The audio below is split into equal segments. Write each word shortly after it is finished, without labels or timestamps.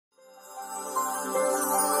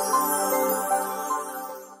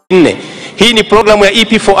4. Hii ni programu ya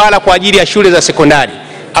EP4R kwa ajili ya shule za sekondari,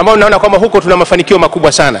 ambao naona kwamba huko tuna mafanikio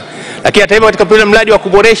makubwa sana. Lakini hata hivyo katika programu mradi wa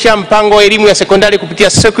kuboresha mpango wa elimu ya sekondari kupitia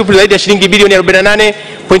SABABU zaidi ya shilingi bilioni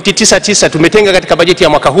 48.99 tumetenga katika bajeti ya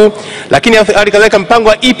mwaka huu. Lakini halikadhalika mpango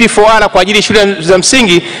wa EP4R kwa ajili ya shule za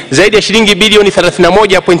msingi zaidi ya shilingi bilioni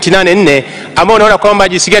 31.84 ambao naona kwamba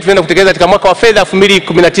jinsi gani tunaenda kutekeleza katika mwaka wa fedha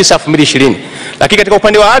 2019-2020. Lakini katika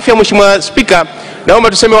upande wa afya, Mheshimiwa Spika, naomba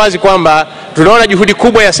tuseme wazi kwamba tunaona juhudi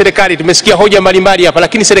kubwa ya serikali. Tumesikia hoja mbalimbali hapa,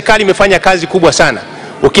 lakini serikali imefanya kazi kubwa sana.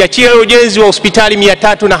 Ukiachia ujenzi wa hospitali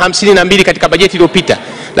 352 katika bajeti iliyopita,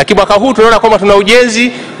 lakini mwaka huu tunaona kwamba tuna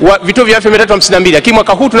ujenzi wa vituo vya afya 352, lakini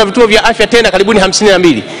mwaka huu tuna vituo vya afya tena karibuni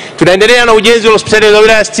 52. Tunaendelea na ujenzi wa hospitali za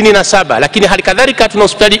wilaya 67, lakini hali kadhalika tuna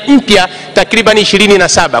hospitali mpya takriban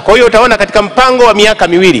 27. Kwa hiyo utaona katika mpango wa miaka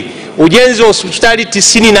miwili ujenzi wa hospitali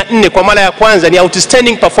 94 kwa mara ya kwanza. Ni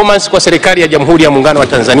outstanding performance kwa serikali ya Jamhuri ya Muungano wa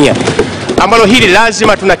Tanzania, ambalo hili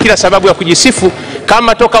lazima tuna kila sababu ya kujisifu.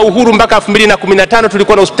 Kama toka uhuru mpaka 2015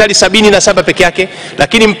 tulikuwa na hospitali 77 peke yake,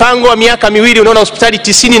 lakini mpango wa miaka miwili unaona hospitali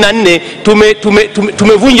 94.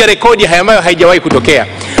 Tumevunja rekodi ambayo haijawahi kutokea.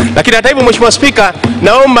 Lakini hata hivyo, Mheshimiwa Spika,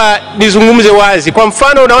 naomba nizungumze wazi. Kwa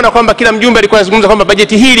mfano, unaona kwamba kila mjumbe alikuwa anazungumza kwamba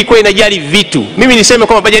bajeti hii ilikuwa inajali vitu. Mimi niseme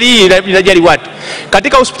kwamba bajeti hii inajali watu.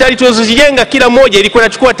 Katika hospitali tulizozijenga, kila moja ilikuwa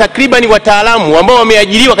inachukua takriban wataalamu ambao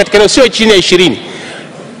wameajiriwa katika eneo sio chini ya 20.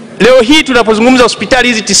 Leo hii tunapozungumza hospitali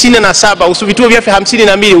hizi 97, vituo vya afya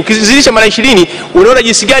 52, ukizidisha mara 20, unaona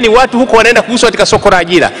jinsi gani watu huko wanaenda kuhusu katika soko la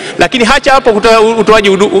ajira. Lakini hacha hapo utoaji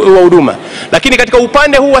wa huduma. Lakini katika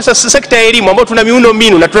upande huu wa sekta ya elimu ambao tuna miundo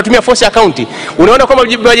mbinu na tunatumia force account, unaona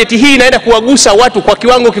kwamba bajeti hii inaenda kuwagusa watu kwa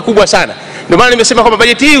kiwango kikubwa sana. Ndio maana nimesema kwamba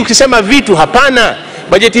bajeti hii ukisema vitu, hapana.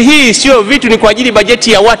 Bajeti hii sio vitu, ni kwa ajili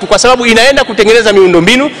bajeti ya watu, kwa sababu inaenda kutengeneza miundo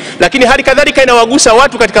mbinu, lakini hali kadhalika inawagusa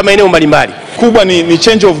watu katika maeneo mbalimbali. Kubwa ni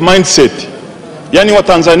change of mindset. Yaani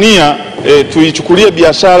Watanzania tuichukulie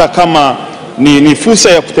biashara kama ni fursa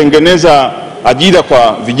ya kutengeneza ajira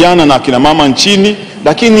kwa vijana na akina mama nchini,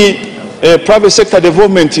 lakini private sector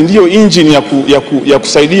development ndiyo engine ya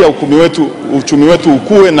kusaidia uchumi wetu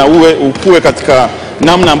ukue na ukue katika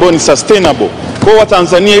namna ambayo ni sustainable. Kwa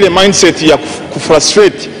Watanzania ile mindset ya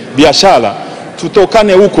kufrustrate biashara,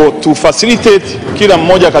 tutokane huko, tufacilitate kila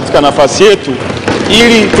mmoja katika nafasi yetu,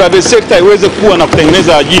 ili private sector iweze kuwa na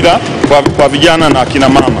kutengeneza ajira kwa vijana na akina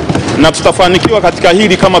mama. Na tutafanikiwa katika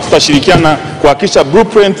hili kama tutashirikiana kuhakikisha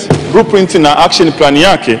blueprint na action plan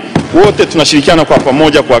yake, wote tunashirikiana kwa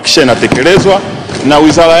pamoja kuhakikisha inatekelezwa. Na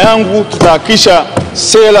wizara yangu tutahakikisha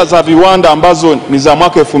sera za viwanda ambazo ni za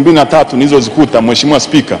mwaka 2003 nilizozikuta, Mheshimiwa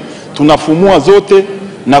Spika, tunafumua zote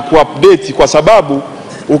na kuupdate, kwa sababu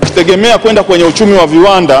ukitegemea kwenda kwenye uchumi wa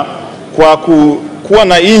viwanda kwa kuwa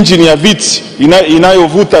na engine ya viti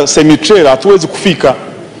inayovuta semi-trailer hatuwezi kufika.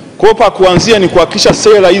 Kwa hiyo kuanzia ni kuhakikisha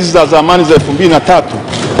sera hizi za zamani za 2003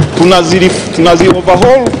 tunazi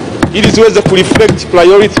overhaul ili ziweze kureflect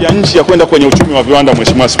priority ya nchi ya kwenda kwenye uchumi wa viwanda.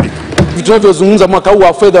 Mheshimiwa Spika, tunavyozungumza mwaka huu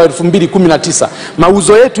wa fedha wa 2019,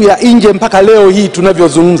 mauzo yetu ya nje mpaka leo hii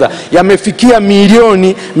tunavyozungumza yamefikia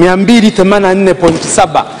milioni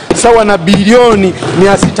 284.7, sawa na bilioni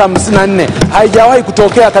 654. Haijawahi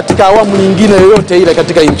kutokea katika awamu nyingine yoyote ile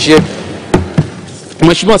katika nchi yetu.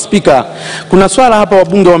 Mheshimiwa Spika, kuna swala hapa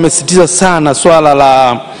wabunge wamesitiza sana, swala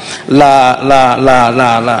la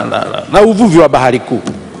uvuvi wa bahari kuu.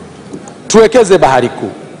 Tuwekeze bahari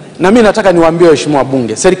kuu. Na mimi nataka niwaambie waheshimiwa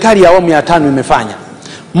wabunge, serikali ya awamu ya 5 imefanya.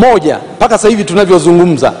 Moja, mpaka sasa hivi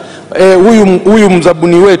tunavyozungumza, huyu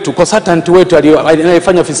mzabuni wetu, consultant wetu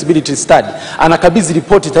anayefanya feasibility study, anakabidhi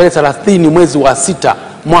ripoti tarehe 30 mwezi wa 6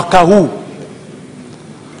 mwaka huu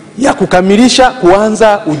ya kukamilisha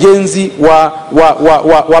kuanza ujenzi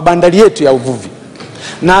wa bandari yetu ya uvuvi.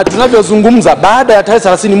 Na tunavyozungumza, baada ya tarehe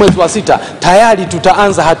 30 mwezi wa 6 tayari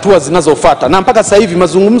tutaanza hatua zinazofuata. Na mpaka sasa hivi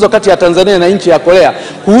mazungumzo kati ya Tanzania na nchi ya Korea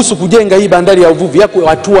kuhusu kujenga hii bandari ya uvuvi yako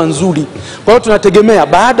hatua nzuri. Kwa hiyo tunategemea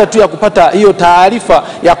baada tu ya kupata hiyo taarifa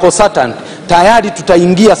ya consultant, tayari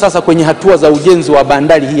tutaingia sasa kwenye hatua za ujenzi wa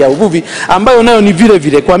bandari hii ya uvuvi, ambayo nayo ni vile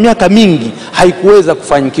vile kwa miaka mingi haikuweza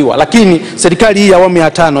kufanikiwa, lakini serikali hii ya awamu ya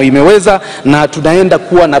 5 imeweza, na tunaenda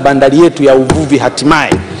kuwa na bandari yetu ya uvuvi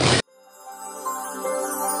hatimaye.